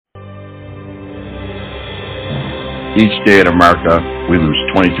Each day in America, we lose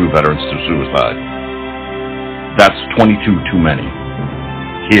 22 veterans to suicide. That's 22 too many.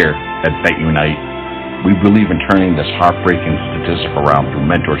 Here at VetUnite, we believe in turning this heartbreaking statistic around through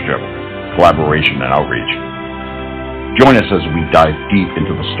mentorship, collaboration, and outreach. Join us as we dive deep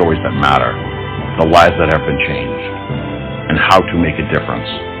into the stories that matter, the lives that have been changed, and how to make a difference.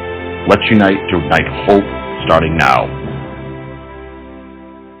 Let's unite to ignite hope, starting now.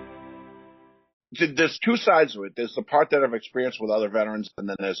 There's two sides of it. There's the part that I've experienced with other veterans, and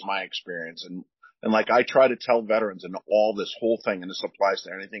then there's my experience. And like I try to tell veterans and all this whole thing, and this applies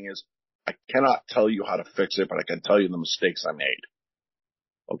to anything, is I cannot tell you how to fix it, but I can tell you the mistakes I made.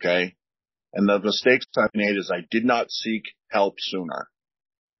 Okay? And the mistakes I made is I did not seek help sooner.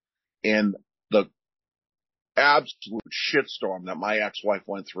 And the absolute shitstorm that my ex-wife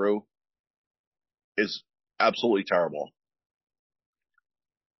went through is absolutely terrible.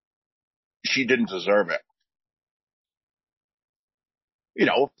 She didn't deserve it. You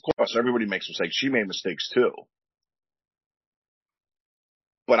know, of course, everybody makes mistakes. She made mistakes too.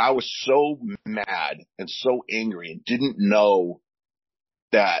 But I was so mad and so angry and didn't know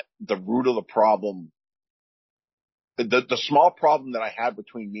that the root of the problem, the small problem that I had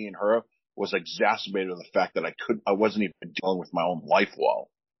between me and her was exacerbated with the fact that I wasn't even dealing with my own life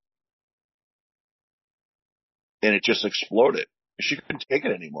well. And it just exploded. She couldn't take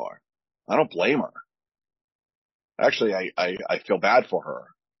it anymore. I don't blame her. Actually, I feel bad for her.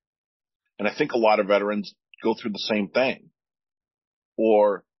 And I think a lot of veterans go through the same thing.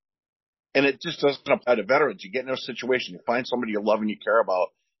 And it just doesn't apply to veterans. You get in a situation, you find somebody you love and you care about,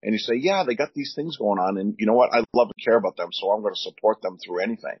 and you say, yeah, they got these things going on, and you know what? I love and care about them, so I'm going to support them through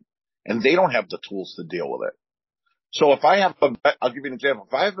anything. And they don't have the tools to deal with it. So if I have I'll give you an example.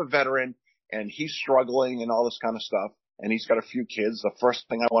 If I have a veteran and he's struggling and all this kind of stuff, and he's got a few kids, the first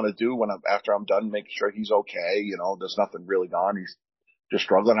thing I want to do after I'm done, make sure he's okay. You know, there's nothing really gone. He's just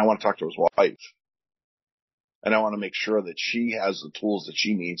struggling. I want to talk to his wife. And I want to make sure that she has the tools that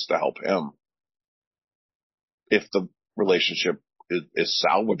she needs to help him if the relationship is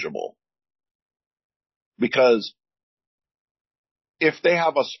salvageable. Because if they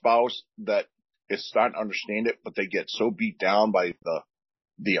have a spouse that is starting to understand it, but they get so beat down by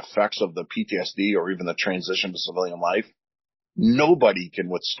the effects of the PTSD or even the transition to civilian life, nobody can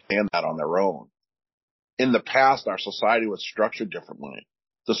withstand that on their own. In the past, our society was structured differently.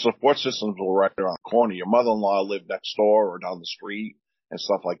 The support systems were right around the corner. Your mother-in-law lived next door or down the street and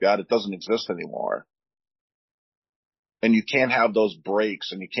stuff like that. It doesn't exist anymore. And you can't have those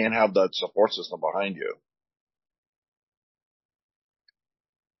breaks, and you can't have that support system behind you.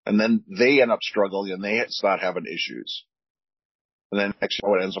 And then they end up struggling, and they start having issues. And then next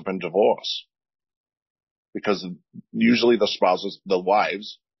year it ends up in divorce. Because usually the spouses, the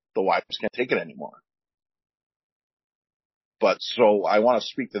wives can't take it anymore. But so I want to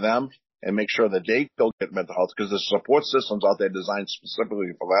speak to them and make sure that they still get mental health, because there's support systems out there designed specifically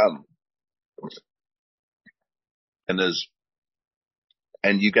for them.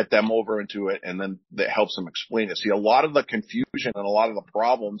 And you get them over into it, and then that helps them explain it. See, a lot of the confusion and a lot of the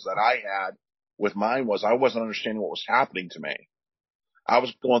problems that I had with mine was I wasn't understanding what was happening to me. I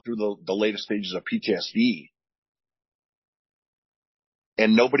was going through the latest stages of PTSD,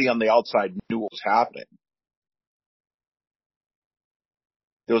 and nobody on the outside knew what was happening.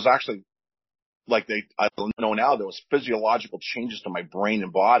 There was actually, I know now, there was physiological changes to my brain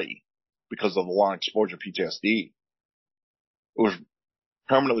and body because of the long exposure to PTSD. It was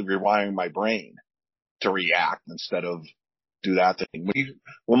permanently rewiring my brain to react instead of do that thing.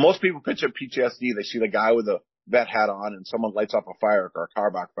 When most people picture PTSD, they see the guy with a vet hat on and someone lights up a fire or a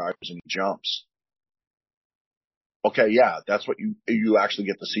car backfires and he jumps. Okay, yeah, that's what you actually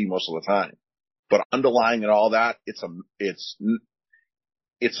get to see most of the time. But underlying it all that, it's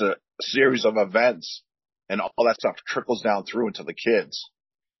a series of events, and all that stuff trickles down through into the kids.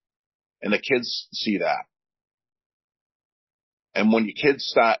 And the kids see that. And when your kids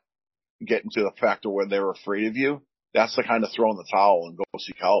start getting to the factor where they're afraid of you, that's the kind of throw in the towel and go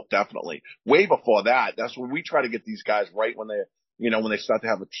seek help, definitely. Way before that, that's when we try to get these guys right when they start to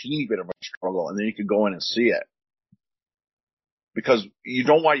have a teeny bit of a struggle, and then you can go in and see it. Because you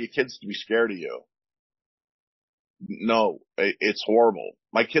don't want your kids to be scared of you. No, it's horrible.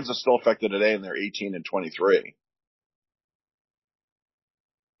 My kids are still affected today, and they're 18 and 23.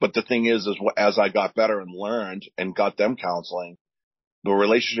 But the thing is as I got better and learned and got them counseling, the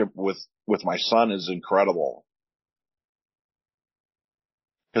relationship with my son is incredible.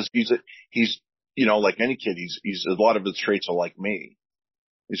 Because he's, like any kid, he's a lot of his traits are like me.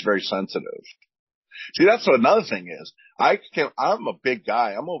 He's very sensitive. See, that's what another thing is. I'm a big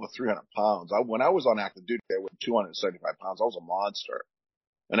guy. I'm over 300 pounds. When I was on active duty, I was 275 pounds. I was a monster.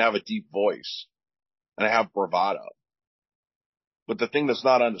 And I have a deep voice. And I have bravado. But the thing that's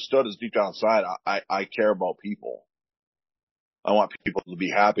not understood is deep down inside, I care about people. I want people to be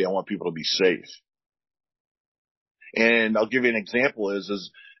happy. I want people to be safe. And I'll give you an example is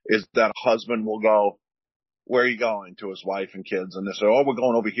that a husband will go, where are you going, to his wife and kids? And they say, oh, we're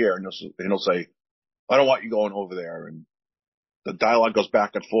going over here. And he'll say, I don't want you going over there. And the dialogue goes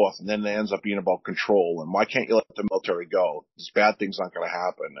back and forth. And then it ends up being about control. And why can't you let the military go? These bad things aren't going to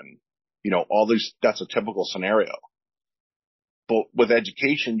happen. And, that's a typical scenario. But with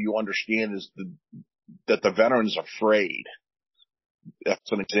education, you understand that the veteran's afraid.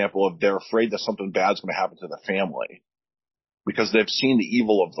 That's an example of they're afraid that something bad's going to happen to the family because they've seen the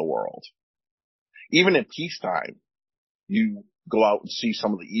evil of the world. Even in peacetime, you go out and see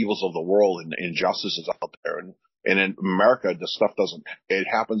some of the evils of the world and injustices out there. And in America, this stuff it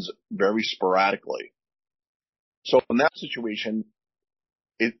happens very sporadically. So in that situation,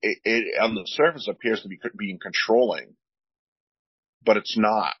 it on the surface appears to be being controlling, but it's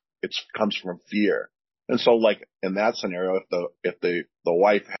not. It comes from fear. And so, like in that scenario, if the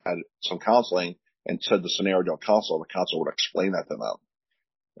wife had some counseling and said the scenario to a counselor, the counselor would explain that to them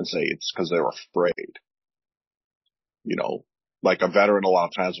and say it's because they're afraid. Like a veteran, a lot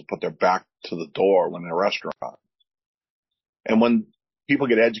of times will put their back to the door when in a restaurant. And when people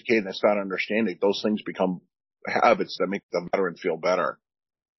get educated and start understanding, those things become habits that make the veteran feel better,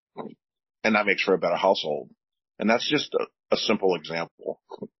 and that makes for a better household. And that's just a simple example.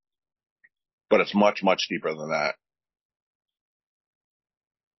 But it's much, much deeper than that.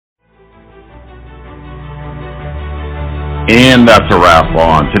 And that's a wrap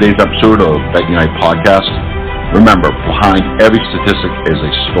on today's episode of VetUnite Podcast. Remember, behind every statistic is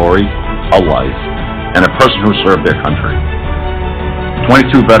a story, a life, and a person who served their country.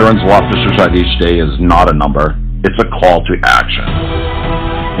 22 veterans lost to suicide each day is not a number. It's a call to action.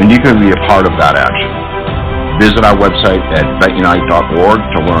 And you can be a part of that action. Visit our website at VetUnite.org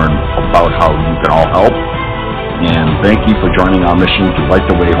to learn about how you can all help. And thank you for joining our mission to light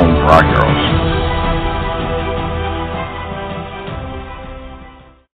the way home for our heroes.